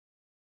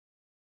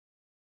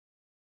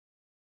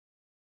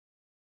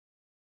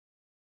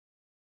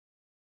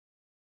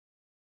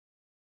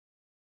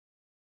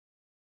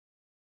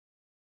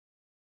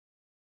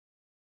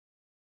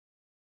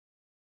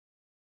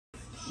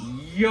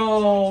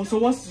Yo, so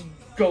what's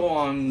going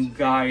on,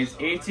 guys?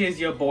 It is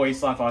your boy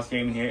Slapfox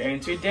Gaming here,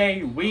 and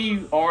today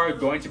we are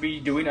going to be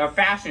doing a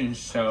fashion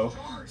show.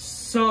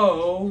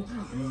 So,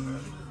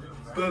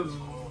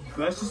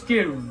 let's just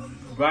get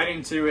right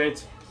into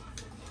it.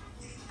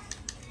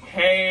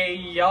 Hey,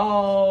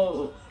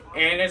 y'all,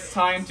 and it's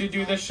time to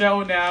do the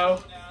show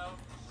now.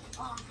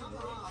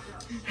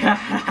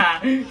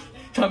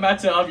 Come back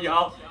to up,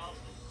 y'all.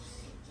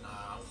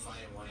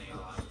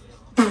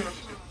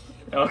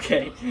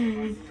 Okay,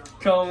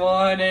 come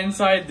on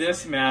inside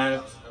this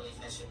map.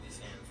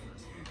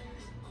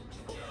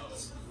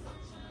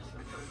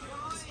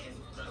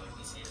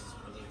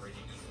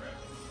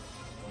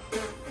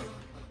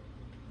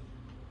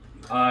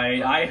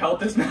 I hope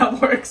this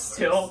map works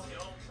still.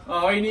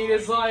 All we need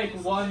is like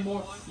one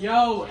more.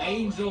 Yo,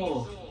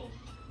 Angel,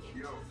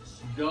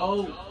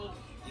 go.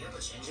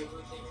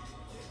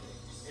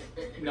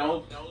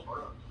 Nope.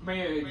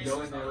 May I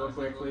go in there real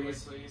quick,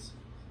 please?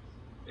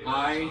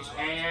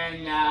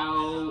 And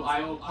now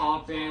I will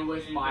pop in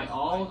with my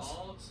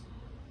ult.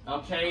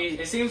 Okay,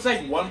 it seems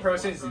like one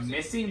person is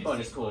missing, but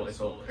it's cool, it's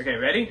cool. Okay,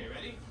 ready?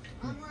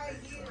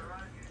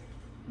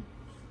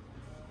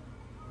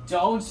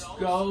 Don't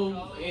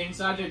go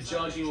inside the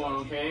judging one,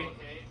 okay?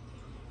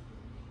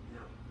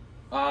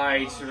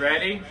 Alright,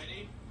 ready?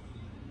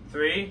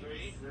 3,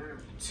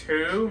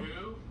 2,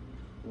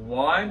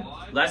 1,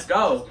 let's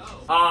go.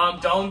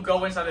 Don't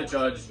go inside the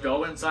judge,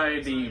 go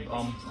inside the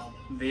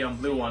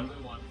blue one.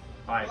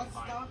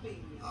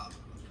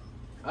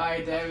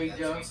 Alright, there we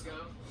go.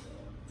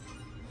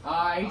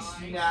 Alright,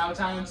 now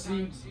time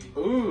to...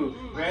 Ooh,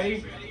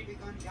 ready?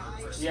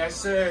 Yes,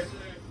 sir.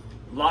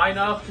 Line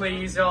up,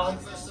 please, y'all.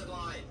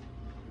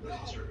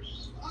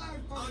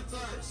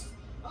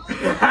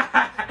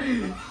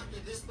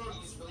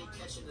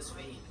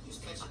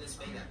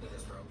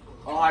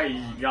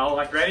 Alright, y'all,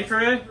 like, ready for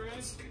it?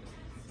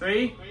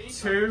 3,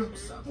 2,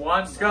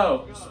 1,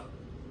 go.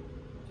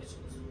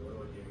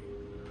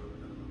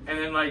 And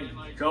then like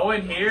go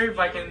in here if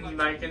I can,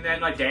 like, and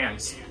then like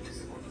dance.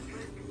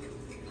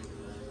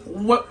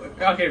 What?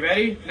 Okay,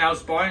 ready? Now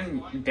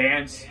spawn,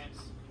 dance,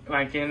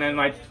 like, and then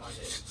like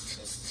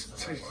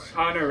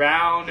turn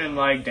around and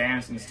like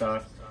dance and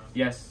stuff.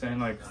 Yes, then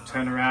like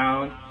turn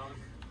around.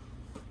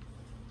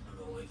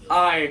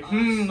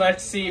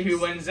 Let's see who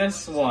wins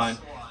this one.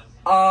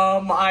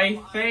 I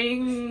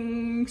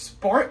think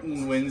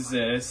Spartan wins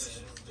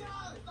this.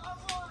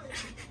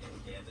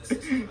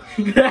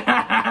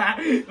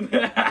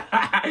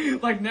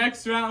 Like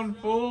next round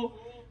full.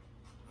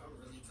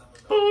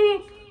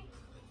 Boop.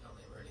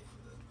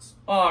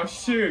 Oh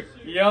shoot.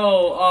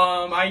 Yo,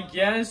 I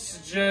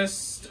guess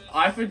just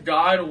I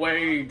forgot where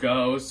you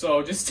go,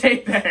 so just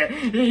stay there.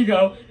 Here you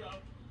go.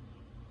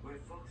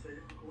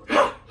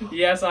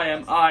 Yes, I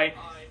am.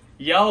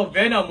 Yo,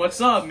 Venom,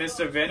 what's up,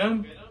 Mr.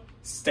 Venom?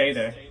 Stay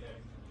there.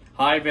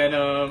 Hi,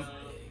 Venom.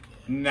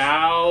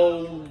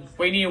 Now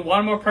we need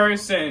one more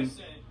person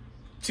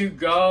to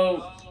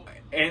go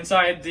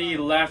inside the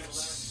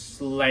left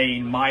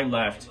lane, my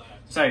left.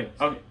 Sorry,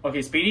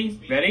 okay, Speedy,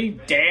 ready?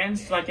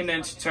 Dance, like, and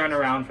then turn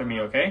around for me,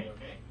 okay?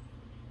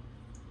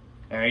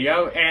 There you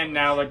go, and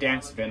now like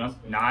dance, Venom.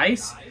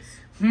 Nice.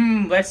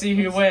 Let's see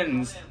who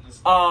wins.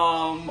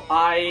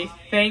 I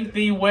think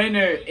the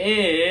winner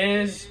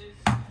is...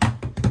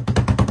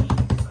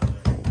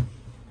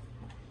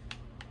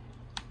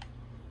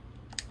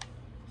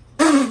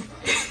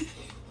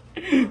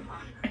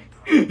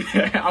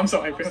 I'm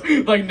sorry,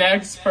 like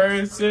next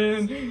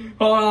person.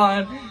 Hold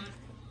on.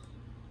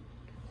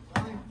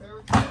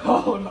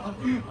 Oh no.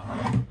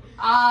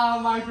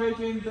 My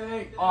freaking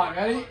thing.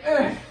 Alright,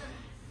 ready?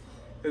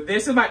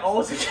 This is my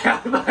ult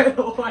account, by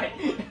the way.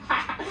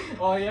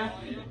 Oh yeah?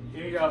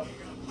 Here you go.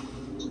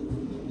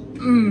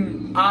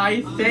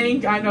 I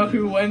think I know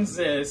who wins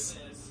this.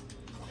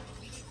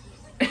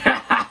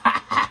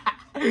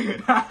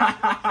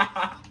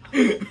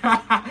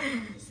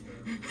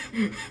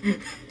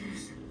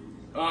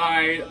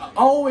 Alright,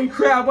 holy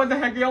crap, what the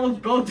heck are y'all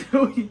both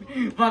doing?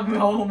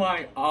 Oh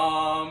my,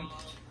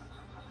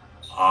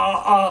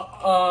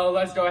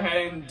 let's go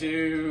ahead and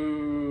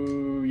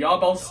do, y'all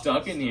both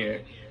stuck in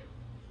here.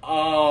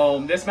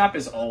 This map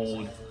is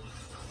old,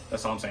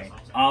 that's all I'm saying.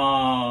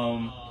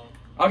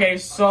 Okay,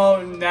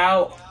 so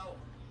now,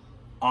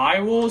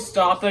 I will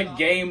stop the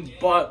game,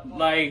 but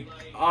like,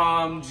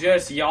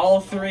 just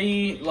y'all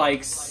three,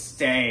 like,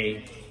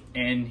 stay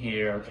in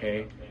here,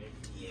 okay?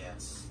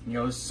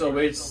 Yo, so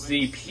it's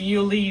the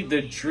Peely,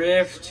 the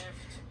Drift,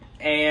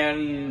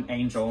 and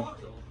Angel.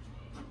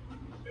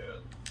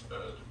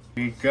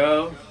 Here we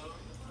go.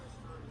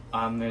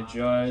 I'm the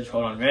judge.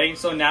 Hold on, ready?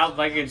 So now,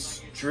 like,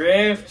 it's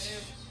Drift,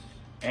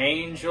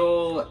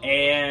 Angel,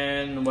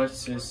 and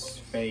what's his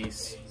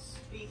face?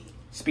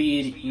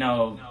 Speed.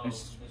 No,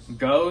 it's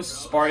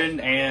Ghost, Spartan,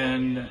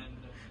 and...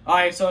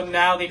 Alright, so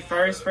now the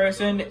first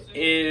person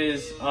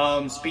is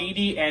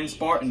Speedy and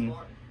Spartan.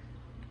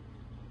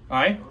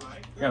 Alright,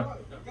 go.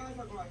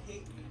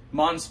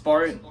 Mon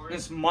Spartan,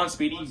 Mon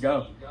Speedy,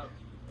 go.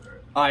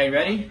 Alright,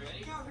 ready?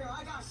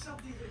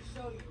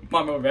 Come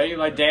on, bro, ready?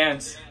 Like,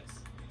 dance.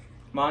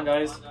 Come on,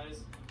 guys.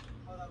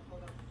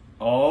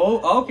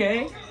 Oh,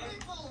 okay.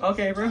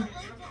 Okay, bro.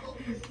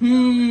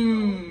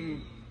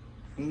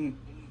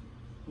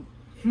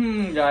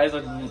 Guys,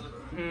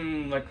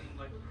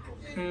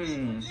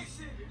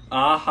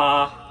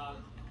 aha.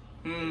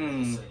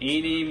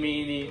 Eeny,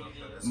 meeny,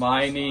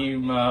 miny,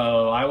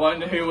 mo. I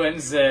wonder who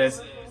wins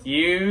this.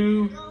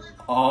 You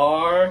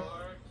are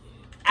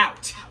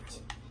out.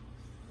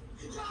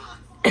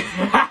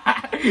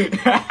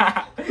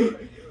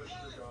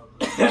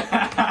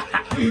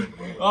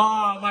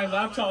 Oh, my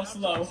laptop's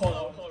slow. Hold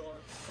on.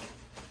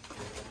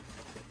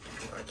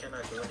 I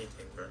cannot do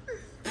anything, bro.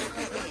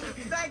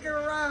 Second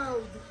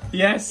round.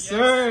 Yes,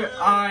 sir.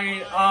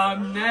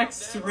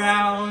 Next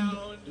round.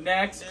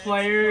 Next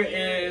player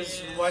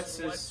is what's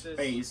his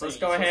face? Let's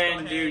go ahead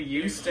and do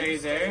you stay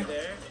there.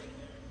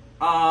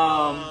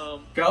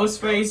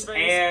 Ghostface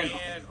and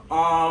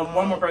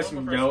one more person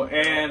can go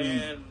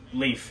and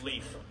Leaf.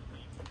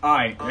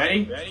 Alright,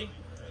 ready?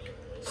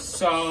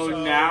 So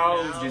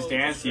now just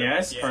dance,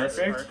 yes,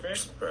 perfect.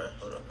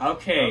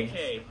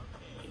 Okay.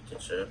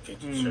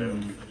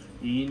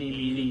 Eeny,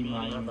 meeny,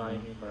 miny,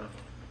 mo.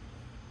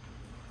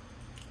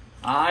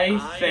 I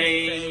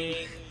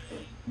think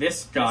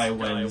this guy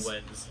wins.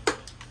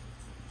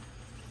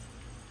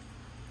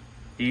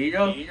 Here you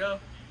go.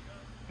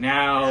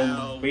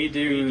 Now we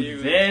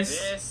do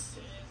this.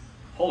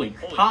 Holy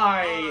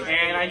hi,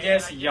 and I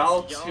guess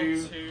y'all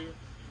 2,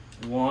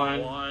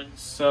 1.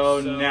 So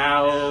now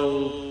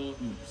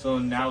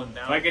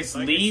like it's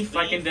Leaf,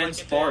 like and then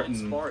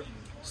Spartan.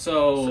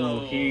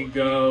 So here you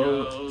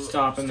go,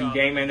 stopping the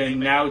game, and then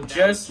now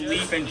just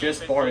Leaf and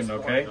just Spartan,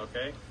 okay?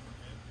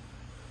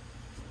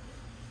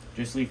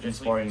 Just Leaf and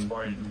Spartan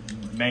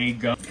may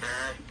go.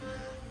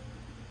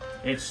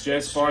 It's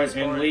just Spartan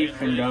and Leaf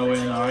can go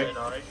in, alright?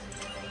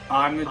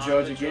 I'm the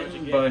judge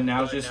again, but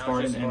now just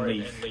Spartan and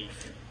Leaf.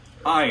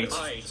 Alright,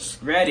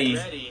 ready?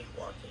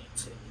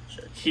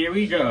 Here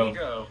we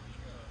go.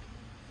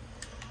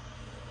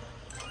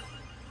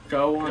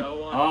 Go on.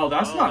 Oh,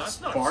 that's not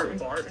Spartan.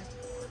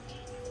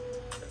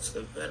 That's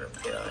the better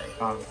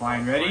guy.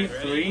 Fine, ready?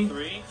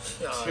 3,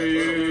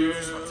 2,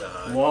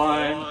 1.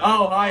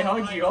 Oh, hi,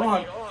 Huggy, hold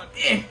on.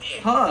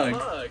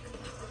 Hug.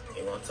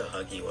 He wants a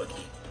huggy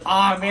wuggy.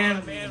 Aw,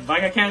 man,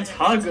 like I can't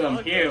hug him.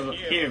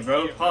 Here,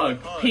 bro, hug.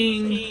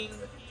 Ping. Here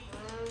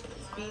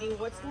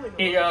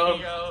you go.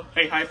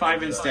 Hey, high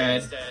five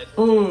instead.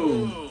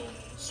 Ooh.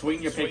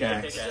 Swing your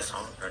pickaxe.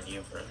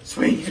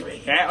 Swing.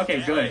 Yeah,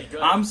 okay, good.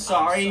 I'm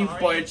sorry,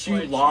 but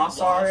you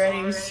lost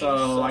already,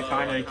 so I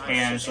kinda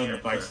can sort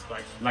of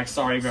like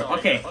sorry, bro.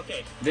 Okay,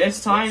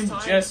 this time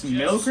just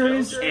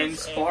Milkers and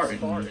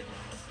Spartan.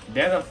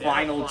 They're the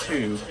final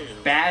 2.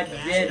 Bad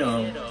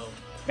Venom,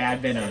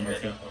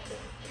 okay.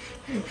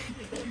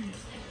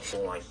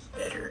 Like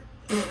better.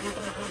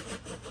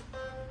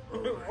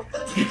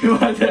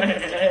 What the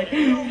heck?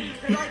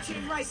 Can I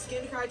change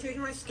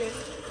my skin?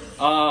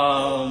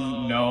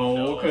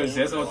 No, because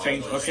this will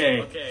change.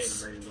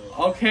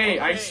 Okay,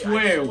 I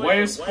swear,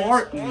 where's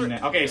Spartan?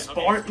 Okay,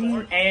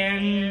 Spartan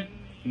and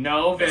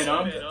no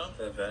Venom.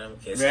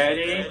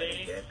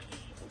 Ready?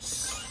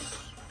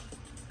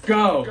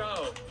 Go!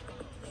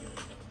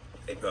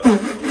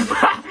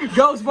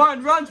 Go,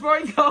 Spartan, run,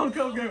 Spartan,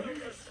 go!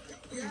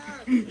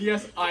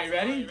 Yes, are you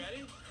ready?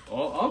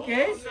 Oh,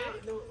 okay.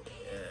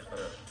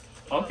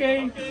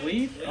 Okay,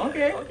 Leaf.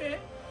 Okay.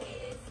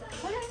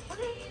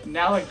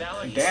 Now, like,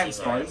 damn,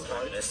 Spartan.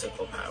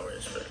 Mystical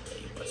powers for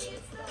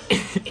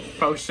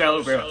Pro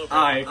show, bro.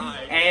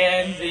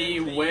 And the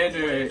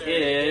winner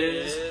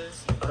is.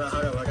 Hold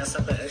on, I got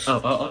something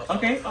extra. Oh,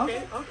 okay.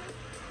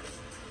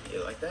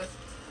 You like that?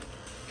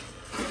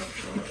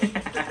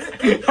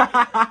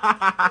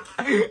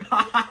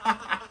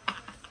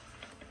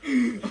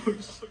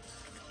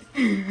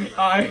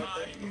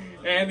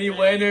 And the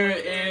winner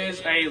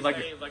is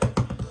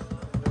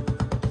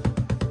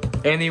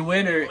And the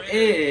winner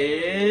is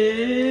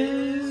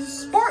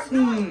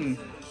Spartan.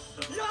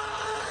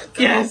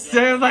 Yes,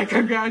 sir. Like,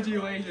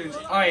 congratulations.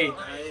 I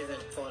even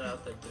pulled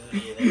out the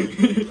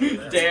booty.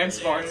 Damn,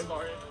 Spartan.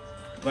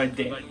 Like,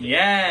 damn.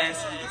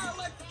 Yes.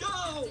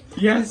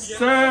 Yes,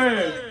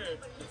 sir.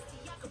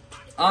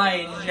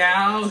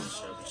 Now.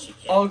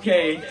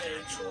 Okay.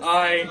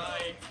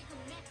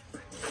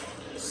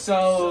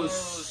 So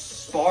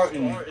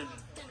Spartan.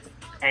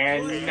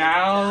 And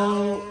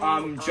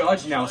now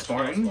judge now,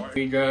 Spartan. Here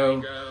we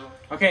go.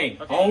 Okay,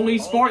 only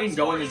Spartan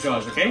go in the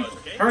judge, okay?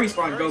 Hurry,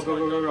 Spartan, go.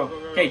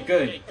 Okay,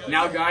 good.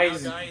 Now,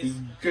 guys,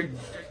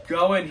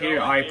 go in here.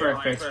 Alright,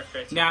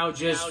 perfect. Now,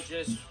 just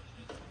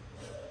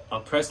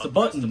press the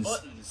buttons.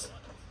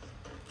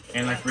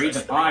 And, like, read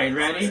them. Alright,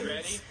 ready?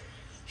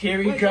 Here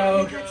we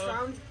go.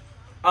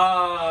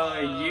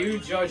 You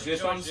judge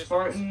this one,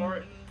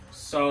 Spartan.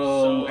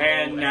 So,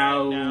 and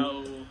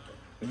now,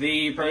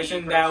 the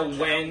person that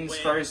wins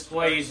first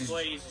place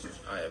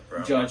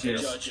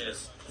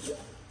judges.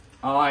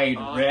 Alright,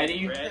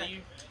 ready?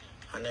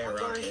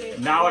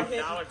 Now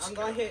I'm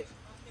gonna hit.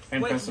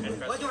 And Wait, press the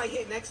button. what do I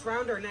hit? Next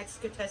round or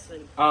next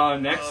contestant?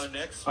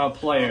 Next,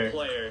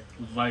 player.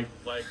 Like,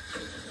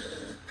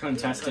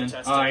 contestant.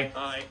 Alright.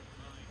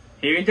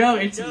 Here we go,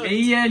 it's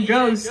me and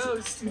Ghost.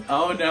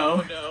 Oh no.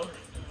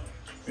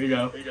 Here we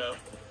go.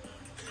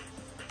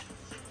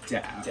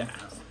 Down.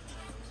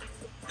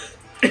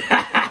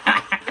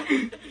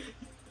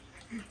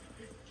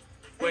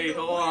 Wait,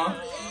 hold on.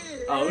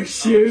 Oh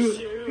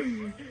shoot.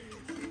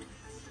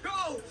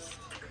 Go!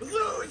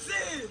 Lose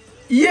it!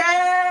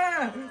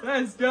 Yeah!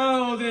 Let's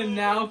go! Then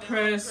now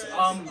press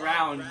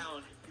round.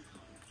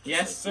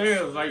 Yes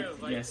sir,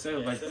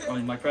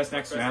 like press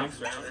next round.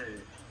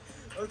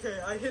 Okay,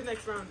 I hit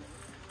next round.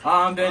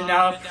 Then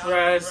now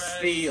press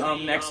the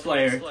next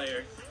player.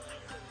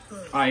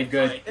 Alright,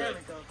 good. There we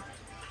go.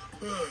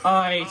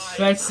 Alright,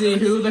 let's see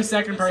who the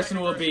second person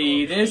will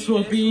be. This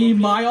will be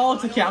my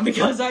alt account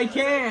because I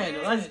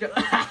can! Let's go.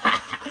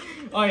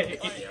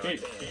 Alright,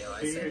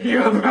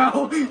 here,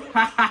 bro! Yo,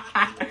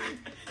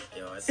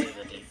 I see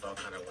the default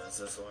kind of wins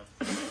this one.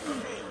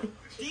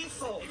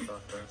 Default,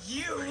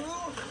 you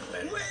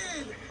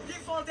win!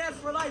 Default death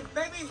for life,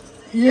 baby!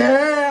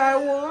 Yeah, I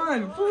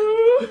won!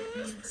 Woo!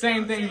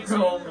 Same thing,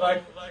 bro.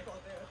 Like,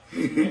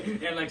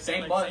 and like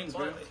same buttons,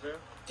 bro.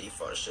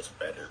 Default is just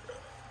better, bro.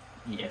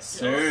 Yes,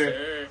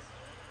 sir.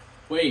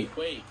 Wait.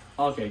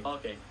 Okay.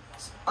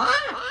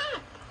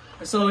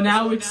 So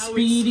now it's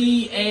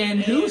Speedy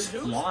and who's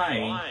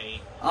flying?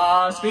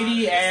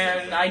 Speedy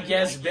and I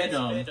guess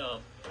Venom.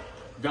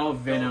 Go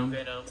Venom.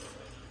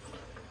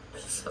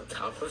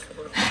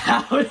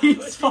 How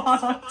he's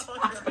fought.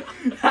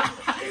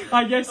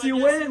 I guess he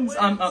wins.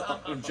 I'm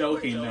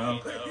joking though.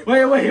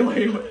 Wait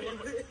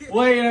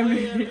a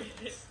minute.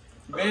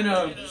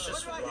 Venom. He's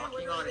just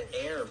walking on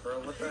air, bro.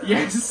 What the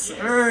Yes,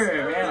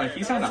 sir. Man, like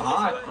he's kinda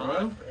hot,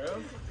 bro.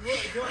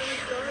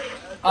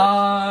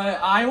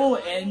 I will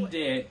end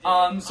it.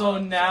 So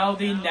now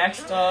the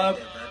next up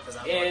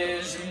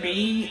is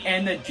me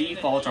and the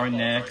default are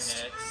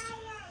next.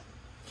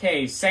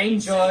 Okay, same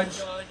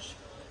judge.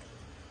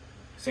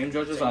 Same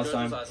judge as last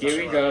time.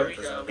 Here we go.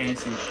 And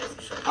see.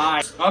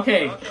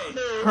 Okay.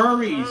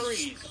 Hurry.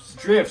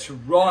 Drift.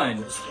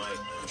 Run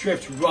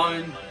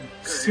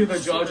to the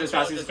judge as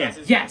fast as you can.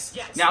 Yes!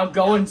 Now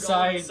go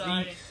inside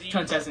the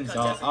contestant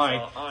zone.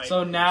 Alright.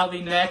 So now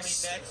the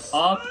next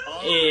up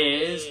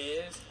is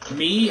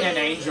me and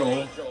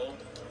Angel.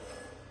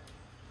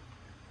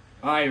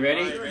 Alright,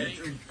 ready?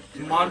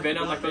 Come on,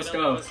 Venom, like, let's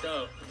go.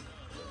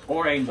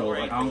 Or Angel,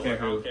 like, I don't care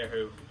who.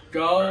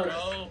 Go.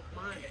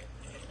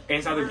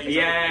 Inside the...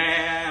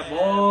 Yeah,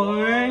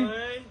 boy!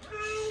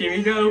 Here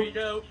we go.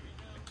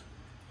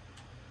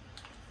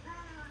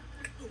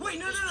 Wait,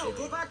 no.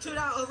 Go back to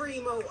that other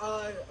emo,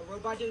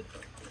 robot dude.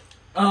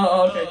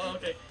 Oh, okay.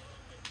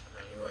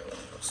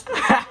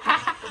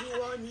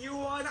 You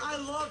won. I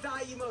love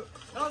that emote.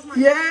 That was my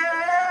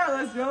Yeah,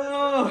 let's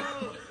go.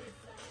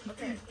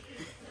 Okay.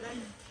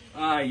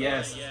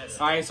 Yes.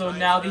 Alright, so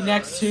now the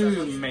next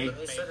two may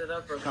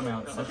come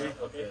out, okay?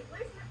 Okay.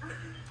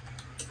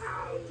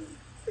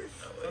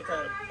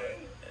 Okay.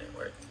 It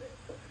worked.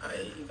 I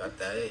got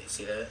that. You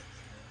see that?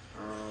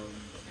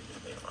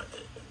 Let me find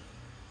it.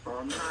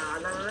 No,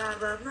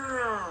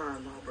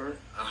 bro.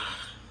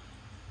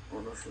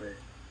 Honestly.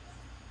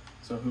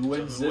 So who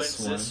wins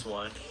this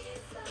one?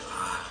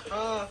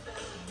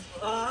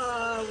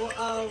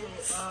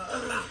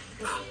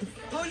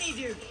 Pony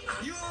dude,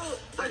 you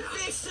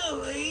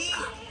officially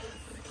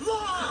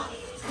lost!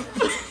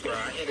 Bro,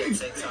 I hit a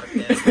TikTok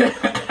dance.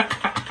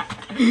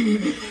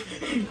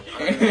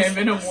 And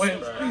Venom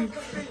wins.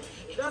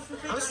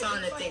 I'm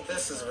starting to think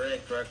this is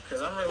rigged, bro,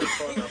 because I'm really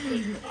pulling up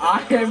the...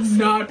 I am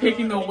not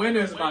picking the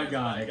winners, my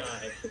guy.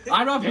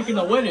 I'm not picking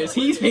the winners.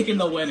 He's picking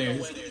the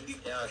winners.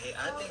 Yeah, I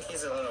think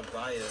he's a little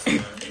biased, man.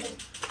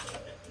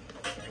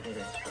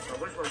 I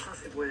wish my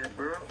pussy win,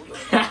 bro.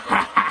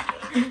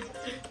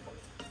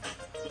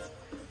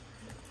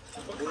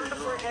 Wakanda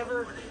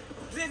forever.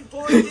 Then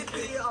boy did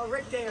the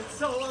Rick dance,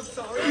 so I'm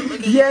sorry.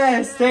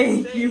 Yes,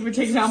 thank you for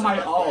taking out my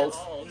alt.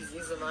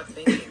 He's in my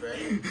thingy, bro.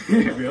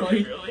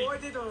 Really? Boy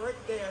did a Rick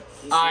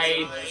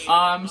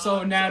dance.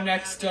 So now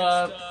next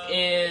up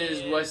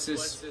is, what's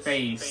his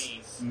face?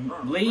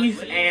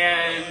 Leaf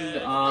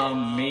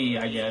and, me,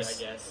 I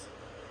guess.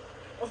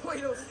 Oh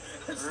wait, no.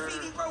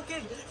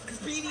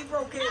 Speedy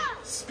broken.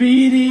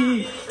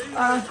 Speedy!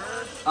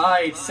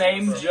 Alright,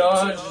 same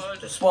judge,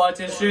 but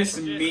it's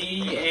just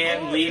me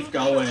and Leaf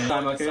going.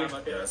 I'm okay?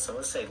 Yeah,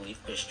 someone say Leaf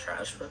fish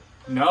trash, bro.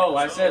 No,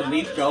 I said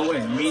Leaf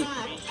going. Me.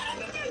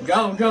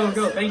 Go,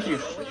 thank you.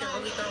 We can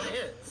really throw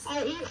hands.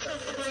 I'll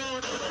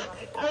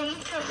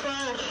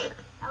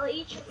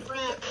eat your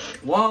fresh.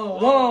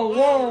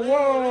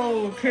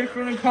 Whoa! Kick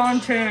from the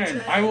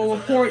content. I will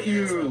report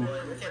you.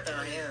 We can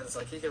throw hands,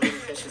 like he can really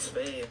fish his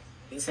fade.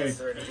 These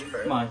hands are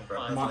deeper. Come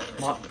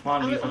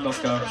on, Leaf, let's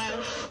go.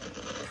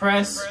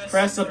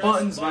 Press the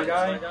buttons, my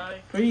guy.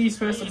 Please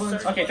press the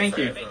buttons. Okay, thank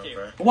you.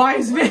 Why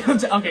is Venom?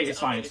 Okay, it's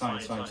fine.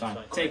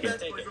 Take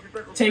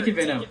it,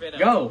 Venom.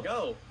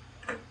 Go.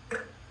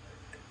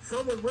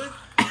 Someone win.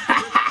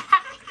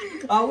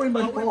 I win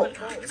my fault.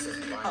 This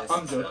is biased.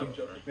 I'm joking.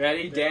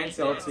 Ready? Dance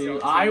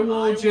L2. I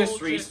will just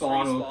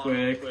respawn real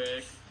quick.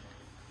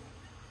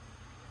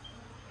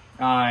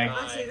 Aye.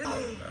 Actually, this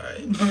is...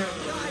 Alright. No,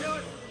 I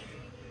don't...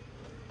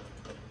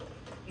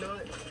 No,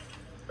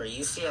 Bro,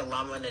 you see a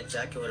llama in a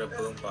jacket with a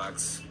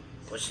boombox.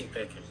 What's she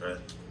picking, bro?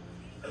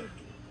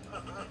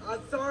 I'm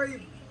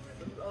sorry.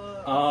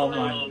 Oh I'm my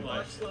sorry to gosh.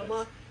 watch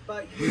Llama,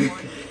 but you won.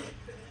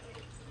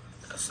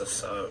 That's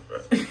what's up, bro.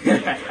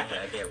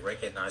 I get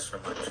recognized for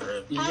my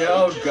trip.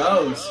 Yo,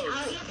 Ghost.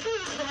 I'll eat your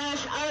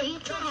flesh, I'll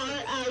eat your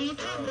heart, I'll eat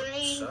your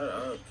brain. Shut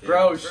up, kid.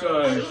 Bro,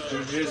 shush.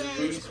 Just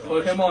please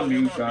put him on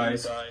mute,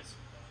 guys. I'll eat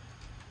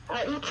your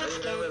I don't even know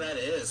skin. who that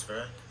is,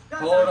 bro.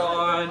 Hold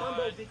on.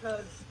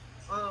 Because,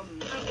 I'll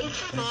eat your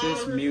Let's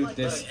just mom. mute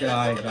this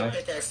guy, Look at the guys.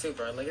 pickaxe too,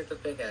 bro. Look at the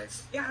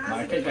pickaxe. yeah,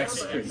 My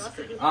pickaxe is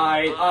pretty.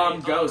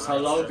 Ghost.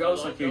 Hello,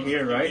 Ghost. Like you're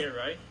here,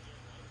 right?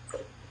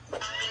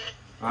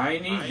 I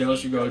need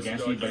Ghost to go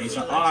against me, but he's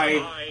not.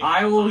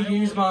 I will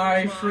use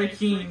my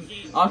freaking.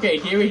 Okay,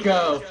 here we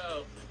go.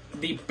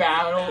 The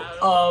Battle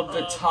of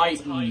the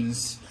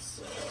Titans.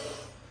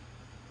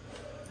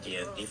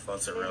 Yeah,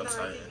 default's a real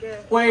titan.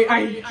 Wait,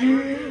 I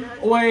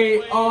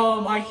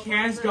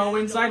can't go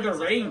inside the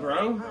ring,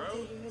 bro.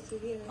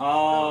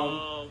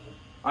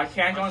 I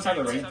can't go inside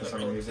the ring for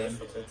some reason.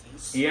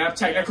 Yep,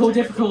 technical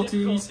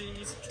difficulties.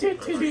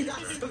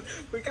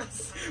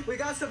 We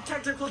got some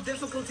technical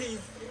difficulties.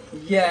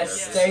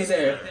 Yes, stay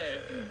there.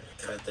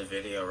 Cut the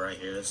video right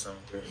here or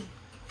something.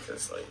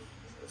 Just like.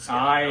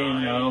 I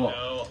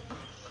know.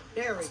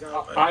 There we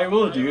go. I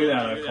will do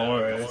that, of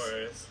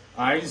course.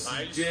 I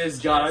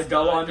just gotta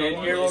go on in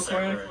here real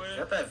quick.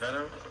 Shut that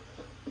Venom.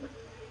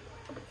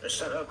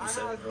 Shut up, you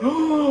said.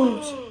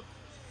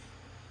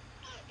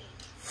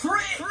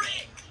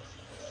 Frick!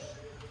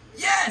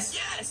 Yes!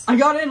 I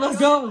got in, let's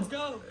go!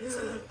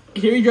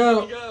 Here we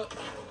go.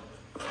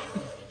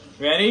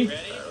 Ready?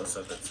 What's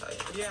up, the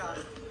titan? Yeah.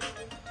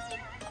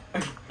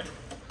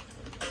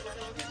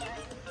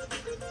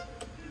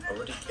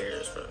 Nobody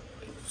cares, bro.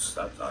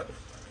 Stop talking.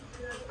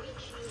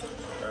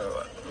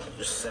 Bro,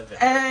 you're 7.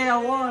 Hey, I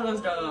won,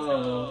 let's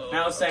go.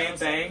 Now same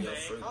thing. Yo,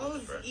 Fruit That Loops,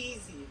 was bro.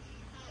 easy.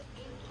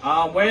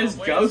 Where's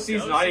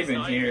Ghosty's not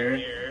even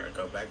here.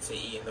 Go back to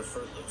eating the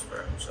Fruit Loops,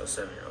 bro. So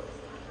 7-year-old.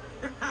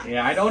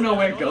 Yeah, I don't know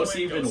where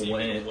Ghosty even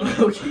went.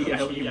 Loki, I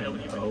don't even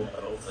know.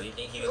 Oh, but you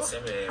think he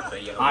intimidated,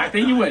 but yo. I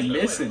think he went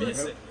missing, bro.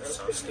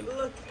 So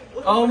stupid.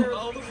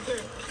 Look,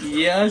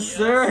 Yes,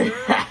 sir.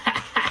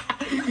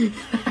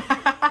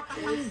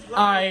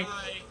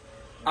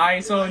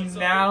 So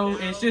now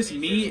it's just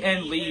me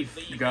and Leaf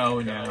go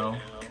now.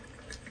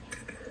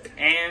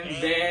 And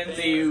then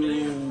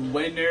the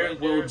winner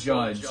will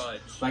judge,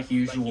 like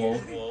usual,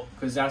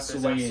 because that's the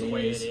way it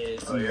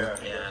is. Oh, yeah.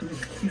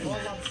 well,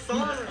 I'm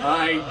sorry.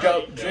 Alright,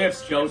 go,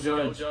 Drifts, go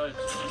judge. Video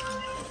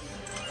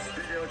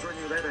join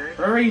you later.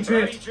 Hurry,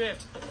 Drift.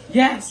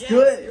 Yes,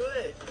 good.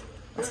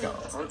 Let's go.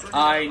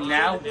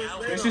 Now,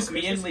 it's just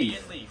me and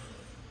Leaf.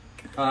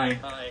 Bye,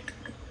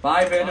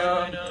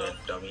 Venom.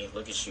 Dummy,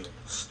 look at you.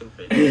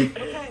 Stupid.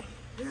 Okay.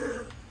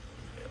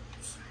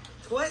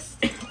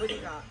 Twist. What you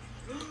got?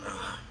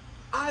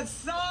 I'm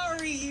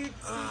sorry, you two,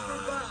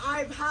 but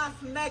I'm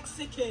half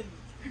Mexican.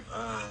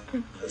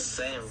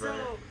 Same, bro.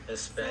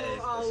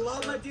 Hispanic.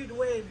 Llama dude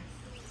wins.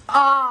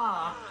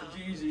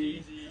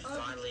 GG.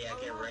 Finally, I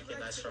get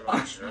recognized for my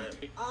trip.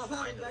 I'm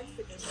half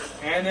Mexican.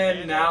 And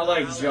then now,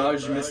 like,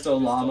 Judge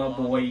Mr. Llama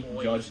Boy,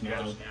 Judge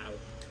now.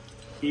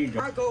 Here you go.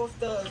 I go with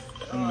the.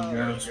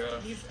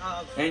 These,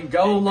 And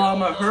go,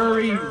 Llama,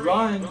 hurry,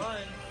 run.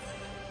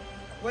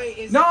 Wait,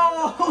 is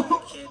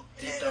No! Kid,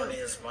 deep down in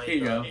his mind, Here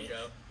you go. bro.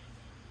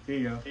 Here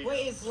you go.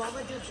 Wait, is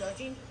Llama dude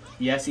judging?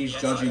 Yes, he's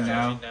judging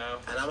now.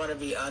 And I'm gonna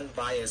be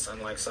unbiased,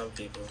 unlike some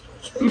people.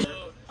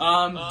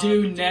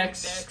 Do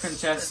next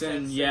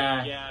contestant,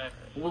 yeah.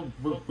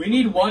 We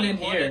need one in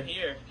here.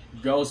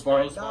 Go,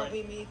 Spartan. That'll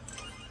be me.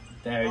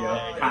 There you go.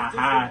 Oh, Ha this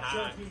ha.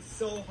 will judge me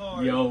so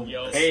hard. Yo,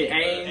 hey,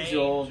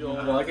 Angel.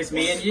 Well, like it's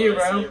me and you,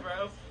 bro.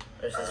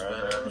 Versus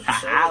Venom.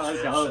 Haha,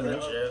 let's go, Show the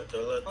bro. drip. Do a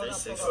little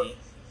 360.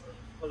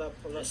 Hold up.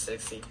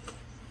 360.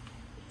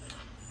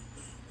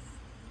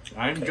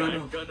 I'm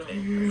gonna.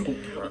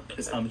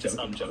 I'm joking.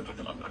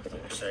 I'm not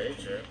gonna. Sorry,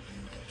 drip.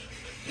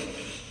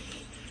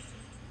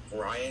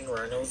 Ryan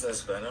Reynolds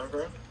as Venom,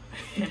 bro?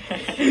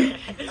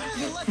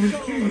 Let's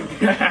go.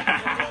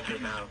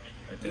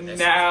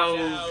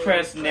 Now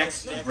press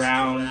next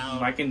round,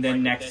 like in the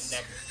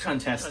next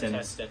contestant.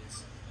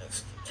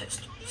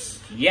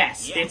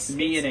 Yes, it's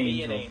me and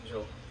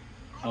Angel.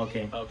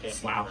 Okay.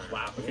 Wow.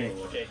 Okay.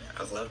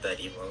 I love that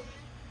emo.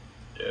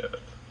 Yeah.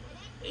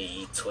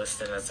 He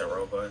twisting as a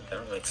robot. That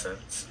don't make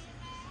sense.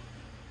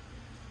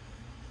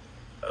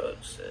 Oh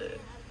shit.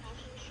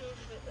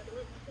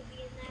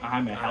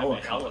 I'm a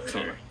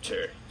helicopter.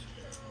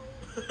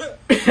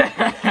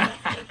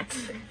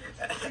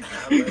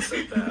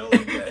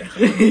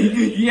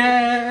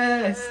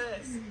 Yes.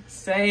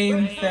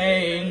 Same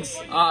thing.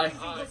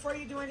 Before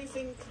you do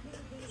anything,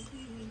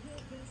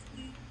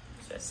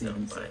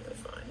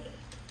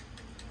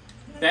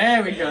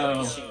 There we Look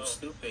go. at you,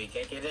 stupid.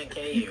 Can't get in,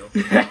 can you?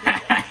 Yeah,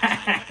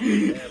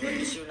 look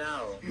at you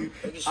now. Look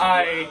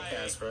at you,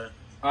 Casper.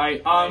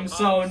 Alright,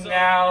 so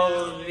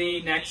now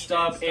the next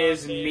up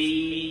is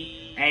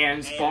me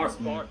and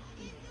Spartan.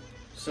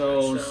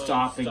 So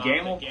stop the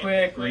game real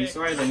quick,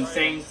 restart, then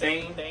same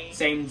thing,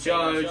 same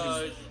judge.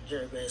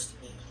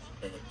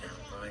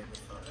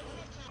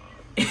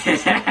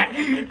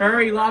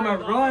 Hurry, llama,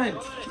 run!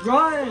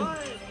 Run!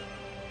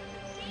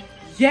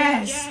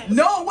 Yes!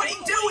 No, what are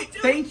you doing?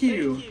 Thank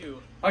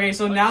you. Okay,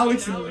 so now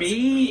it's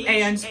me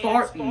and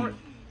Spartan.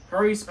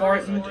 Hurry,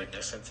 Spartan.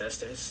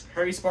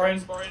 Hurry,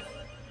 Spartan.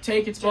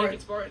 Take it, Spartan.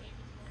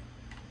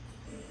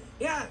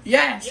 Yeah.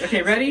 Yes!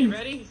 Okay,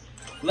 ready?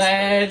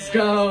 Let's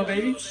go,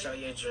 baby. Show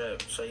your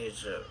drip. Show your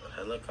drip.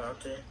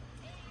 Helicopter.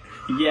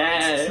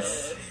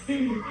 Yes.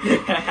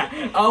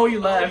 Oh, he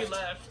left.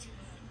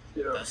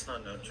 That's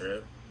not no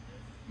drip.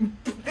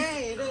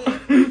 Hey, it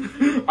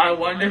is. I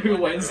wonder who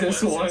wins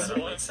this one. That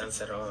doesn't make sense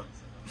at all.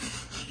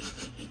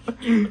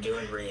 You're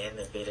doing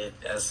reanimated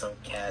as some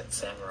cat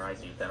samurai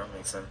dude. That don't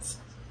make sense.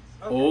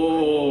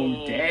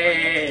 Oh,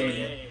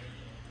 dang.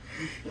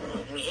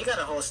 I mean, he got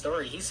a whole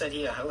story. He said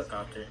he a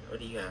helicopter. What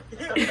do you have?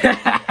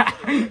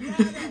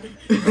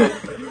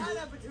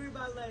 Between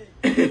my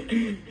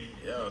legs.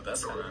 Yo,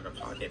 that's kind of out of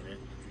pocket, man.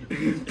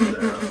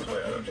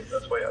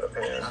 That's way out of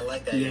hand. I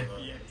like that Yeah. emo.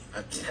 I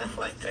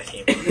like that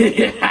emo.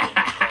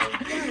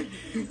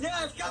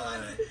 Yes, come on.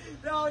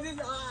 No, this,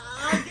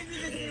 I'll give you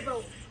this emo.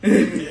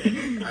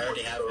 I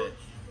already have it.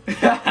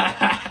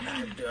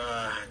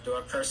 Do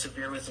I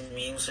persevere with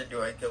memes or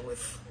do I go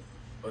with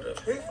what I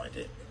find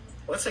it?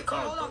 What's it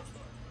Hold called? up.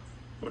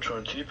 Which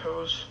one?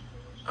 T-pose?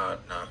 No,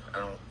 I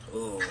don't.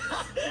 Ooh,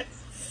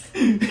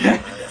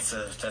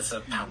 that's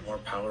a more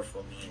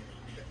powerful meme.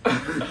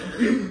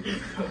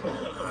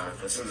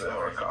 This is a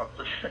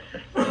helicopter.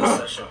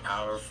 such a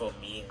powerful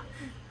meme.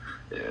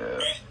 Yeah.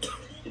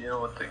 You know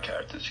what the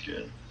cactus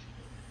skin?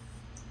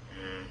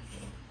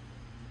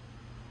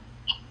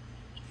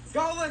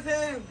 Go with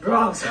him.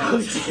 Bro, so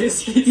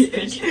Disney.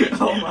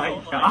 Oh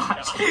my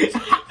gosh.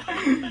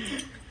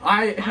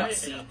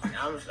 See,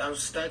 I'm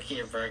stuck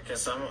here, bro,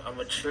 because I'm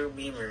a true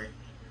memer.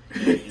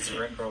 He's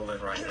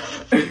rickrolling right now.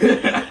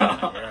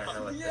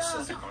 Yeah,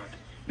 this is hard.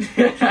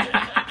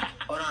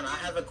 Hold on, I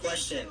have a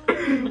question.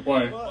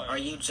 What? Are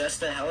you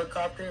just a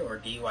helicopter, or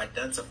do you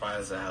identify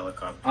as a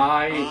helicopter?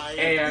 I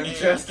am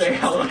just a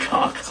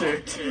helicopter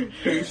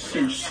who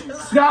shoots.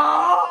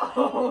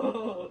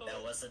 No!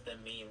 That wasn't the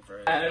meme,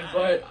 bro.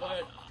 But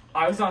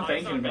I was not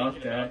thinking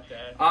about that.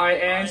 I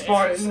am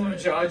Spartan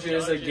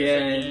judges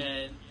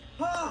again.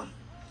 Huh.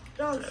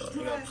 No, Alright, let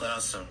me go put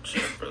on some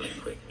chip really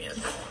quick, man.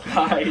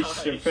 I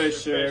should for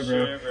sure,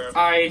 bro.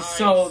 Alright,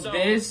 so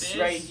this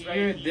right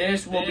here,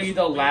 this will be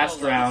the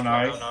last round,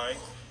 alright?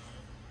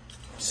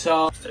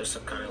 So, There's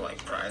some kind of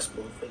like prize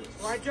pool for this.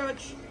 Why,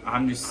 Judge?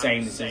 I'm just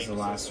saying this is the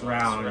last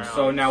round.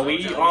 So now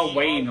we are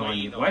waiting on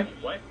you. What?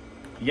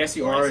 Yes,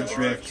 you are a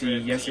drifty.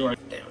 Yes, you are.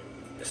 Damn,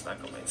 this not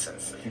gonna make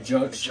sense.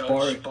 Judge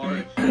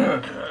Spartan.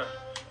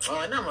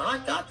 Oh, no, man, I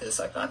got this.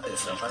 No, I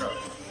don't.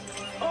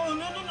 Oh,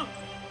 no.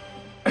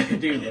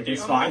 Dude, look,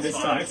 it's fine this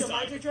time. Am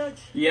I the judge?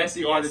 Yes,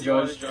 you are the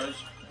judge.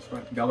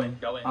 Go in.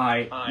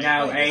 Alright,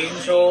 now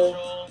Angel.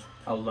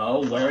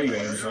 Hello, where are you,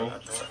 Angel?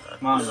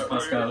 Come on,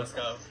 let's go.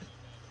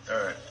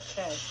 Alright.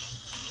 Okay.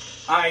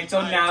 Alright,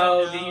 so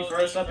now the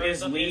first up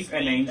is Leaf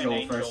and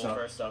Angel first up.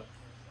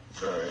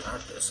 Alright.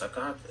 I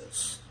got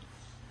this.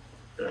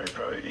 Alright,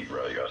 probably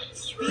got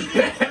this. I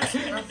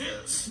got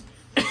this.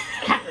 Look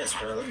at this,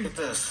 bro. Look at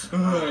this. Oh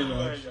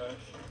my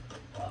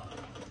gosh.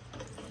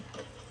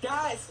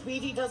 Guys,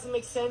 Speedy doesn't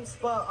make sense,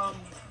 but I'm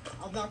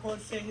not going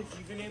to say his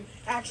username.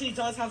 Actually,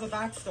 does have a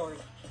backstory.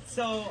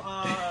 So,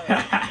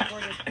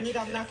 dude,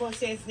 I'm not going to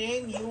say his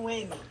name. You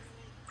win.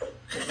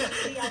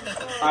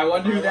 I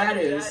wonder who that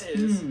is.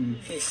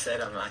 He said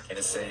I'm not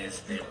gonna say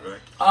his name, bro.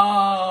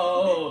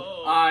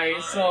 Oh,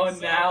 alright, so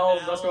now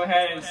let's go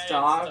ahead and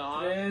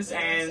stop this,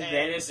 and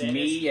then it's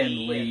me and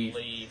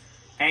Leaf.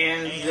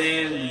 And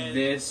then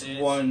this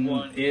one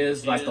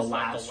is like the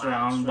last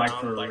round, like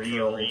for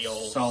real.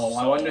 So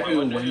I wonder who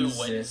wins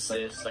this.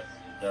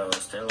 Yo,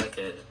 is there like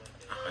a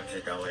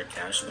 $100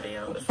 cash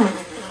payout?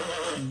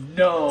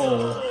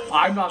 No,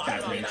 I'm not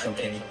that rich,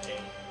 okay?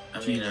 I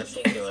mean, I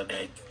think it would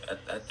make.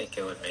 I think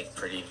it would make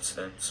pretty much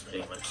sense.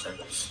 Dude,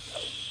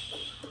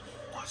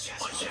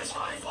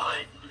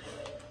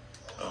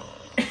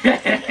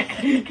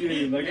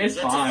 look, it's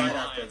That's fine. right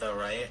after though,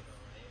 right?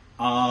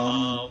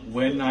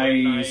 When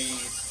I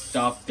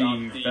stop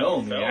the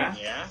film, yeah? So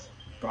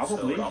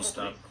Probably. when we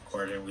stop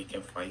recording, we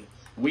can fight.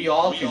 We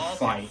all can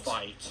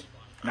fight.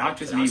 Not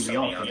just me, we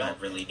all I can. don't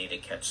really need to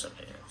catch some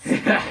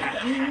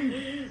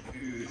hands.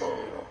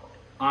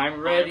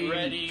 I'm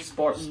ready,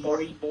 Spartan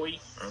boy.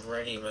 I'm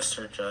ready,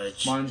 Mr.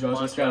 Judge. Come on, Joe,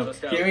 let's go.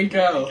 Here we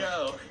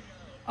go.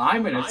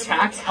 I'm an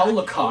attack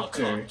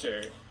helicopter.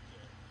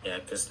 Yeah,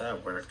 because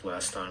that worked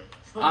last time.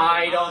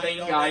 I don't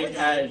think I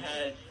had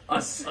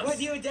What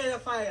do you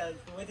identify as?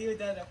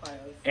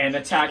 an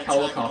attack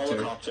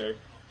helicopter.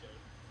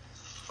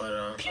 Hold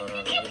on.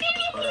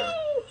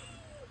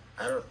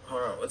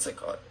 Hold on, what's it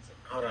called?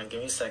 Hold on, give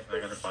me a second, I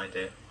gotta find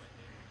it.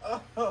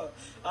 Oh,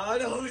 I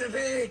know who to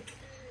pick.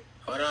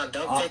 Hold on,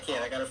 don't pick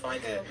it, I gotta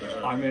find it.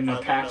 I'm an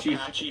Apache.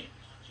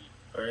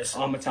 Where is it?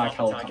 I'm attack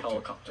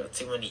helicopter.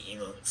 Too many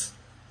emotes.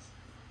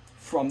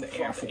 From the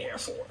Air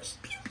Force.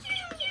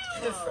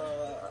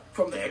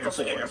 From the Air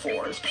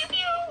Force.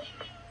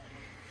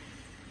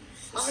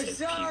 I'm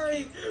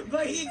sorry,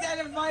 but he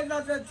didn't find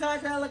us an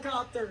attack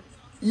helicopter.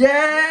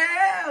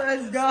 Yeah,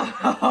 let's go.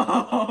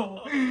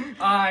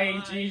 Alright,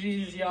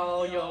 GG's,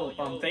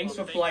 y'all. Thanks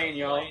for playing,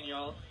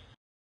 y'all.